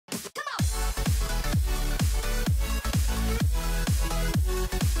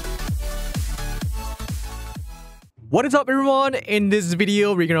What is up, everyone? In this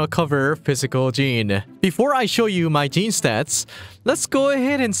video, we're gonna cover physical Jean. Before I show you my Jean stats, let's go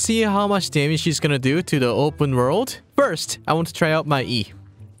ahead and see how much damage she's gonna do to the open world. First, I want to try out my E.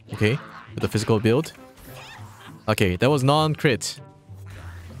 Okay, with the physical build. Okay, that was non-crit.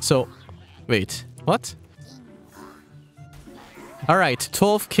 So, wait, what? Alright,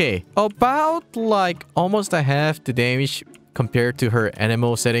 12k. About like almost a half the damage compared to her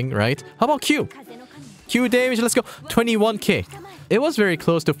animal setting, right? How about Q? Q damage, let's go. 21k. It was very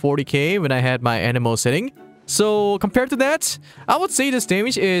close to 40k when I had my animal setting. So compared to that, I would say this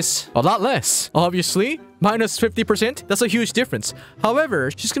damage is a lot less. Obviously, minus 50%. That's a huge difference.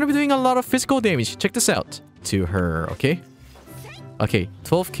 However, she's gonna be doing a lot of physical damage. Check this out. To her, okay? Okay,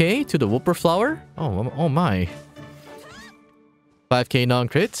 12k to the Whooper Flower. Oh my. 5k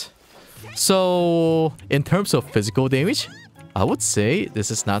non-crit. So, in terms of physical damage, I would say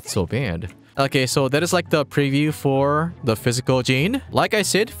this is not so bad. Okay, so that is like the preview for the physical Jean. Like I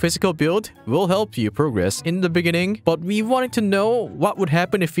said, physical build will help you progress in the beginning, but we wanted to know what would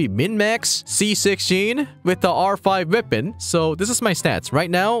happen if we min-max C6 Jean with the R5 weapon. So this is my stats. Right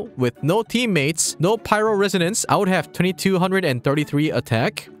now, with no teammates, no pyro resonance, I would have 2233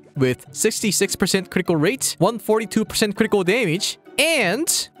 attack with 66% critical rate, 142% critical damage,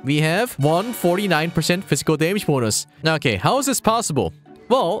 and we have 149% physical damage bonus. Now, okay, how is this possible?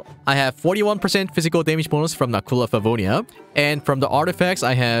 Well, I have 41% physical damage bonus from Nakula Favonia, and from the artifacts,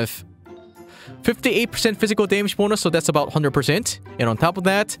 I have 58% physical damage bonus, so that's about 100%. And on top of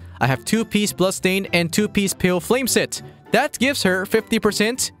that, I have 2-piece Bloodstain and 2-piece Pale Flame set. That gives her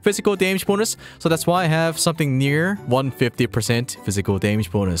 50% physical damage bonus, so that's why I have something near 150% physical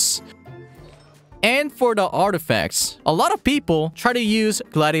damage bonus. And for the artifacts, a lot of people try to use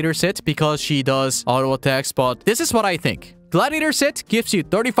Gladiator set because she does auto attacks, but this is what I think. Gladiator set gives you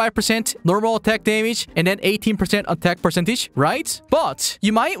 35% normal attack damage and then 18% attack percentage, right? But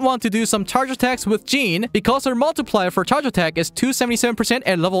you might want to do some charge attacks with Jean because her multiplier for charge attack is 277%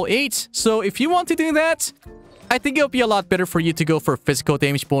 at level 8. So if you want to do that, I think it'll be a lot better for you to go for physical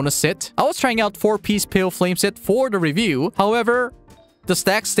damage bonus set. I was trying out 4-piece Pale Flame set for the review. However, the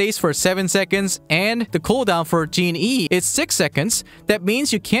stack stays for 7 seconds and the cooldown for Jean E is 6 seconds. That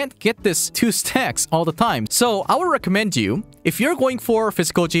means you can't get this 2 stacks all the time. So I would recommend you, if you're going for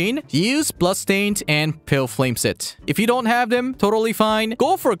physical Jean, use Bloodstained and Pale Flame set. If you don't have them, totally fine.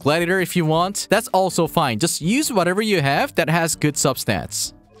 Go for Gladiator if you want. That's also fine. Just use whatever you have that has good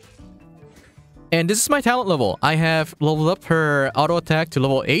substats. And this is my talent level. I have leveled up her auto attack to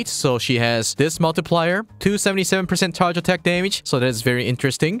level 8, so she has this multiplier, 277% charge attack damage, so that is very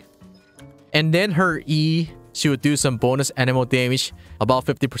interesting. And then her E, she would do some bonus animal damage, about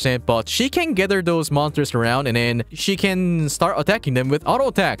 50%, but she can gather those monsters around and then she can start attacking them with auto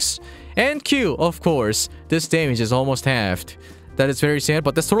attacks. And Q, of course, this damage is almost halved. That is very sad,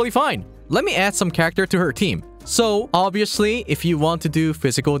 but that's totally fine. Let me add some character to her team. So, obviously, if you want to do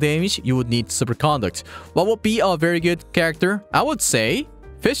physical damage, you would need Superconduct. What would be a very good character? I would say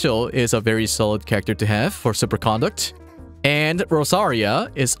Fischl is a very solid character to have for Superconduct. And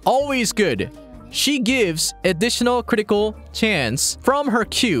Rosaria is always good. She gives additional critical chance from her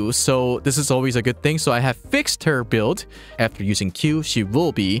Q, so this is always a good thing. So I have fixed her build. After using Q, she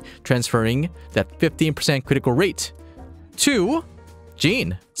will be transferring that 15% critical rate to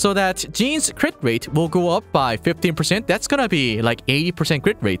Jean, so that Jean's crit rate will go up by 15%. That's gonna be like 80%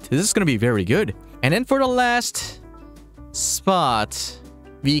 crit rate. This is gonna be very good. And then for the last spot,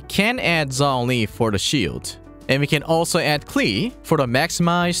 we can add Zhongli for the shield. And we can also add Klee for the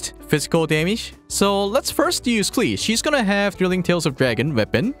maximized physical damage. So let's first use Klee. She's gonna have Drilling Tails of Dragon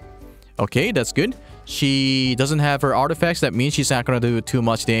weapon. Okay, that's good. She doesn't have her artifacts. That means she's not gonna do too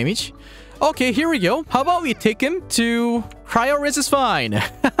much damage. Okay, here we go. How about we take him to Cryo Res is fine.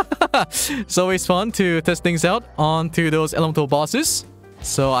 It's always fun to test things out onto those elemental bosses.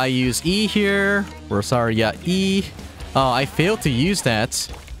 So I use E here. Rosaria E. Oh, I failed to use that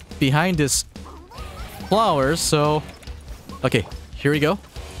behind this flower, so... Okay, here we go.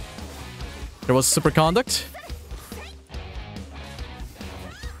 There was Superconduct.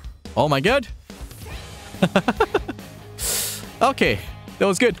 Oh my god. Okay, that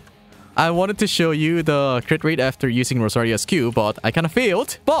was good. I wanted to show you the crit rate after using Rosaria's Q, but I kind of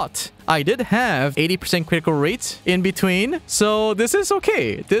failed. But I did have 80% critical rate in between, so this is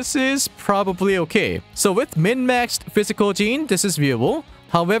okay. This is probably okay. So with min-maxed physical Jean, this is viewable.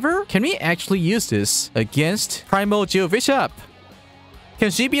 However, can we actually use this against Primal Geovishap?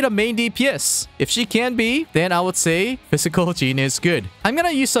 Can she be the main DPS? If she can be, then I would say physical Jean is good. I'm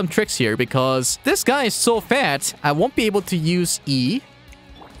gonna use some tricks here because this guy is so fat, I won't be able to use E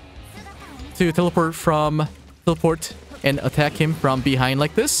to teleport from teleport and attack him from behind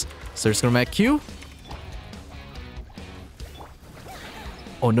like this. So it's gonna make Q.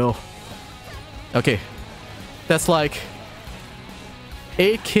 Oh no. Okay. That's like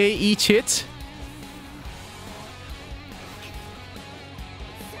 8k each hit.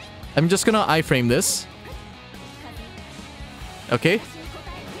 I'm just gonna iframe this. Okay.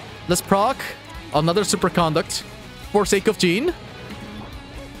 Let's proc another superconduct for sake of Jean.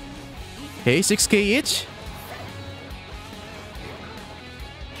 Okay, 6k each.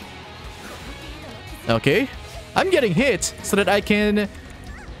 Okay. I'm getting hit so that I can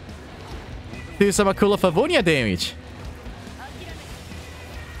do some Aquila Favonia damage.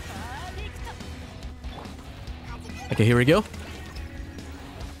 Okay, here we go.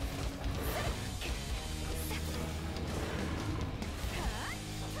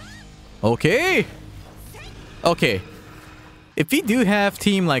 Okay. Okay. If we do have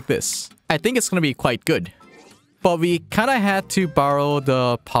team like this, I think it's gonna be quite good. But we kinda had to borrow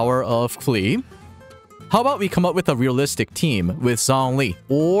the power of Klee. How about we come up with a realistic team with Zhongli?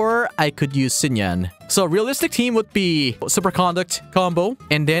 Or I could use Xinyan. So realistic team would be Superconduct combo,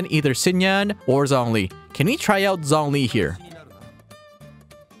 and then either Xinyan or Zhongli. Can we try out Zhongli here?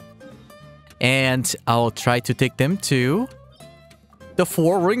 And I'll try to take them to the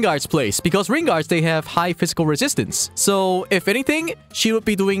 4 Ringguard's place, because Ringguards, they have high physical resistance. So if anything, she would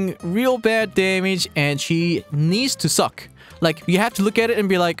be doing real bad damage and she needs to suck. Like, you have to look at it and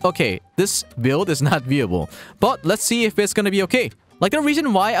be like, okay, this build is not viable, but let's see if it's gonna be okay. Like, the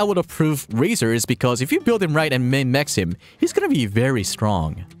reason why I would approve Razor is because if you build him right and min-max him, he's gonna be very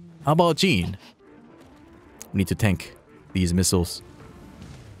strong. How about Jean? We need to tank these missiles.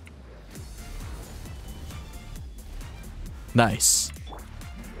 Nice.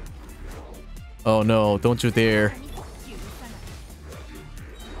 Oh no, don't you dare.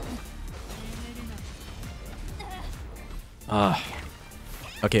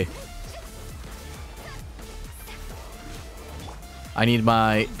 Okay. I need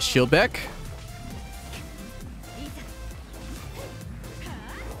my shield back.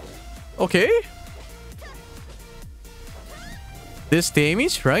 Okay. This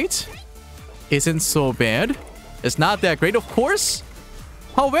damage, right? Isn't so bad. It's not that great, of course.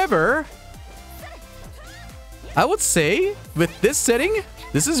 However, I would say with this setting,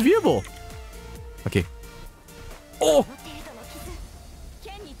 this is viewable. Okay. Oh!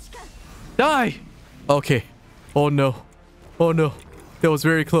 Die! Okay. Oh no. Oh no. That was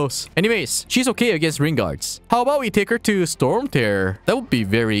very close. Anyways, she's okay against Ringguards. How about we take her to Storm Terror? That would be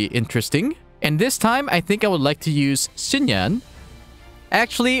very interesting. And this time, I think I would like to use Xinyan.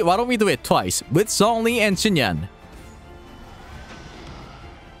 Actually, why don't we do it twice? With Zhongli and Xinyan.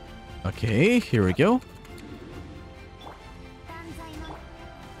 Okay, here we go.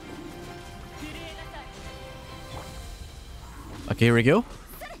 Okay, here we go.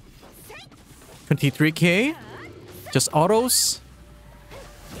 23k. Just autos.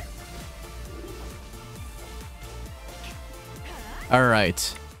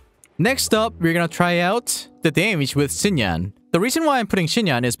 Alright. Next up, we're gonna try out the damage with Xinyan. The reason why I'm putting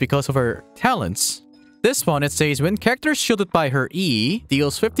Xinyan is because of her talents. This one, it says when character shielded by her E,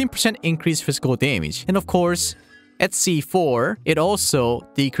 deals 15% increased physical damage. And of course, at C4, it also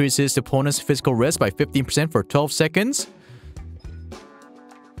decreases the opponent's physical res by 15% for 12 seconds.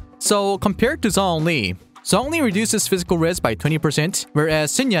 So compared to Zhongli, Zhongli reduces physical res by 20%,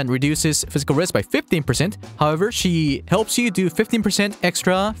 whereas Xinyan reduces physical res by 15%. However, she helps you do 15%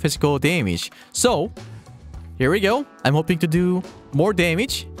 extra physical damage. So, here we go. I'm hoping to do more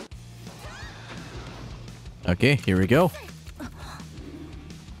damage. Okay, here we go.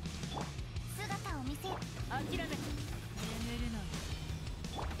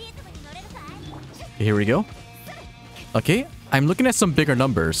 Here we go. Okay, I'm looking at some bigger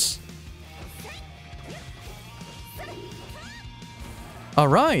numbers.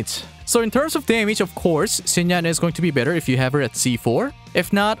 Alright, so in terms of damage, of course, Xinyan is going to be better if you have her at C4.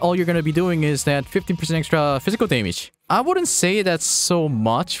 If not, all you're going to be doing is that 15% extra physical damage. I wouldn't say that's so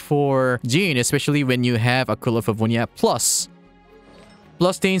much for Jean, especially when you have Aquila Favonia Plus.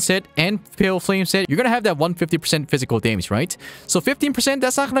 Plus Dane set and Pale Flame set, you're going to have that 150% physical damage, right? So 15%,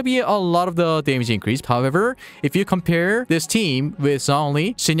 that's not going to be a lot of the damage increase. However, if you compare this team with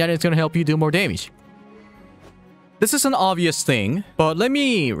Zhongli, Xinyan is going to help you do more damage. This is an obvious thing, but let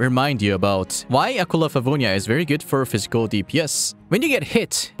me remind you about why Aquila Favonia is very good for physical DPS. when you get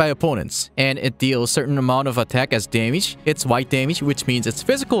hit by opponents and it deals certain amount of attack as damage, it's white damage, which means it's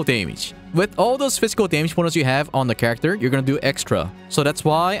physical damage. With all those physical damage bonus you have on the character, you're gonna do extra. So that's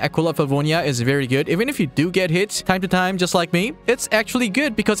why Aquila Favonia is very good. Even if you do get hit time to time, just like me, it's actually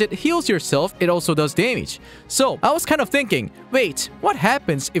good because it heals yourself. It also does damage. So I was kind of thinking, wait, what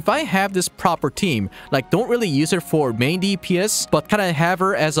happens if I have this proper team? Like, don't really use her for main DPS, but kind of have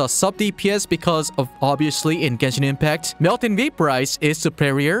her as a sub DPS because of obviously in Genshin Impact, Melt and Vaporize is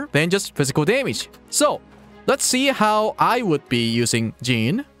superior than just physical damage. So let's see how I would be using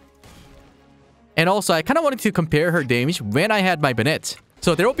Jean. And also, I kind of wanted to compare her damage when I had my Bennett.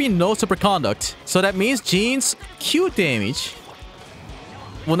 So there will be no superconduct. So that means Jean's Q damage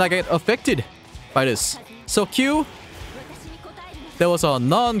will not get affected by this. So Q, that was a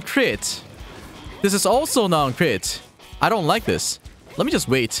non-crit. This is also non-crit. I don't like this. Let me just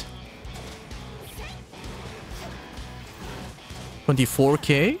wait.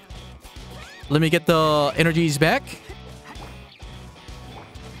 24k. Let me get the energies back.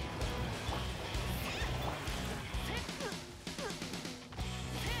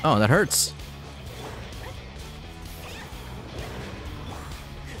 Oh, that hurts.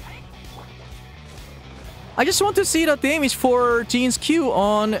 I just want to see the damage for Jean's Q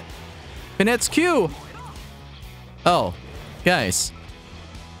on Bennett's Q. Oh, guys.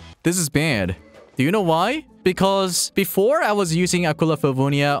 This is bad. Do you know why? Because before I was using Aquila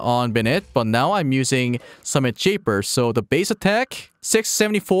Favonia on Bennett, but now I'm using Summit Shaper. So the base attack,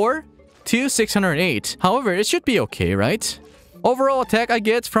 674 to 608. However, it should be okay, right? Overall attack I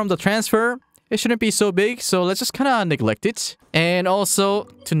get from the transfer, it shouldn't be so big, so let's just kind of neglect it. And also,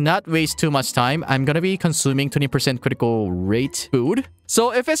 to not waste too much time, I'm gonna be consuming 20% critical rate food.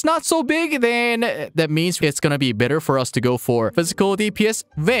 So if it's not so big, then that means it's gonna be better for us to go for physical DPS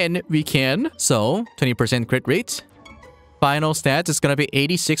when we can. So, 20% crit rate. Final stats is gonna be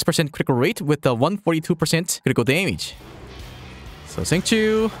 86% critical rate with the 142% critical damage. So,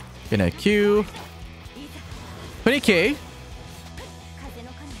 Singchu, Bennett Q, 20k.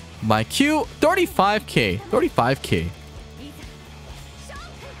 My Q, 35k. 35k.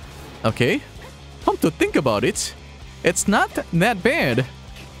 Okay. Come to think about it, it's not that bad.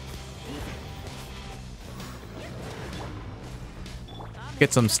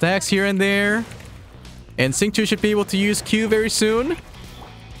 Get some stacks here and there. And Singchu should be able to use Q very soon.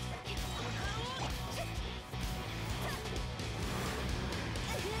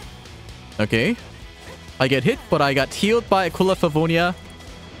 Okay. I get hit, but I got healed by Aquila Favonia.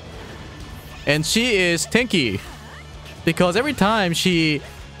 And she is tanky. Because every time she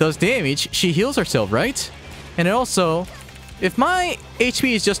does damage, she heals herself, right? And also, if my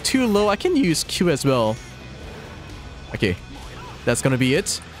HP is just too low, I can use Q as well. Okay. That's gonna be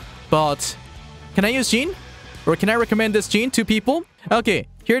it. But, can I use Jean? Or can I recommend this Jean to people? Okay,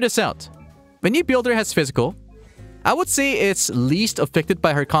 hear this out. When your builder has physical, I would say it's least affected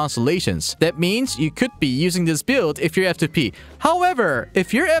by her constellations. That means you could be using this build if you're F2P. However,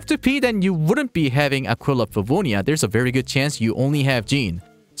 if you're F2P, then you wouldn't be having Aquila Favonia. There's a very good chance you only have Jean.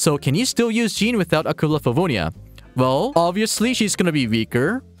 So can you still use Jean without Aquila Favonia? Well, obviously she's gonna be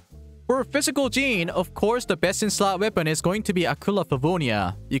weaker. For physical Jean, of course, the best in slot weapon is going to be Aquila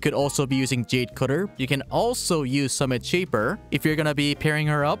Favonia. You could also be using Jade Cutter. You can also use Summit Shaper if you're gonna be pairing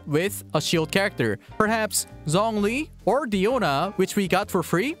her up with a shield character. Perhaps Zhongli or Diona, which we got for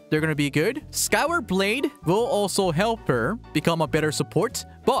free. They're gonna be good. Skyward Blade will also help her become a better support.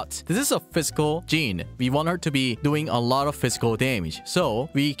 But this is a physical Jean. We want her to be doing a lot of physical damage. So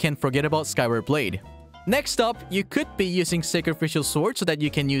we can forget about Skyward Blade. Next up, you could be using Sacrificial Sword so that you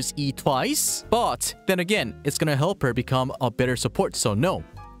can use E twice. But then again, it's gonna help her become a better support, so no.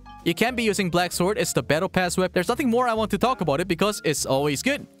 You can be using Black Sword, it's the Battle Pass weapon. There's nothing more I want to talk about it because it's always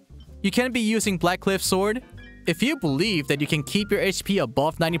good. You can be using Black Cliff Sword. If you believe that you can keep your HP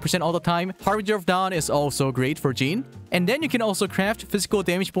above 90% all the time, Harbinger of Dawn is also great for Jean. And then you can also craft physical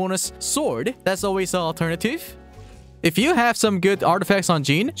damage bonus sword. That's always an alternative. If you have some good artifacts on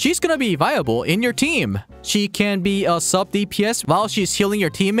Jean, she's gonna be viable in your team. She can be a sub DPS while she's healing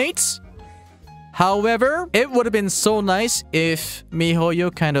your teammates. However, it would have been so nice if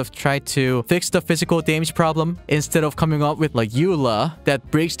MiHoYo kind of tried to fix the physical damage problem instead of coming up with like Eula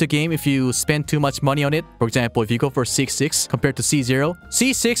that breaks the game if you spend too much money on it. For example, if you go for C6 compared to C0,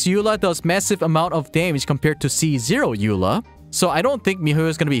 C6 Eula does massive amount of damage compared to C0 Eula. So I don't think MiHoYo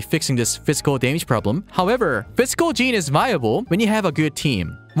is going to be fixing this physical damage problem. However, physical Jean is viable when you have a good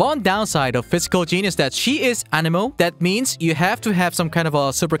team. One downside of physical Jean is that she is animo. That means you have to have some kind of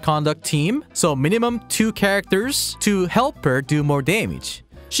a superconduct team. So minimum 2 characters to help her do more damage.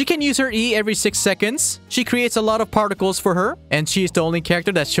 She can use her E every 6 seconds. She creates a lot of particles for her. And she's the only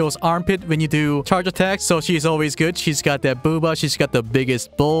character that shows armpit when you do charge attacks. So she's always good. She's got that booba. She's got the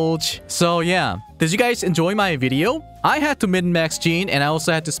biggest bulge. So yeah. Did you guys enjoy my video? I had to min-max Jean, and I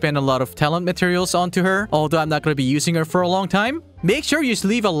also had to spend a lot of talent materials onto her, although I'm not going to be using her for a long time. Make sure you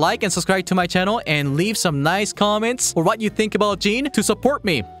leave a like and subscribe to my channel and leave some nice comments or what you think about Jean to support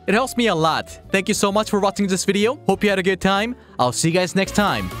me. It helps me a lot. Thank you so much for watching this video. Hope you had a good time. I'll see you guys next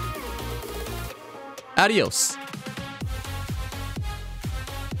time. Adios.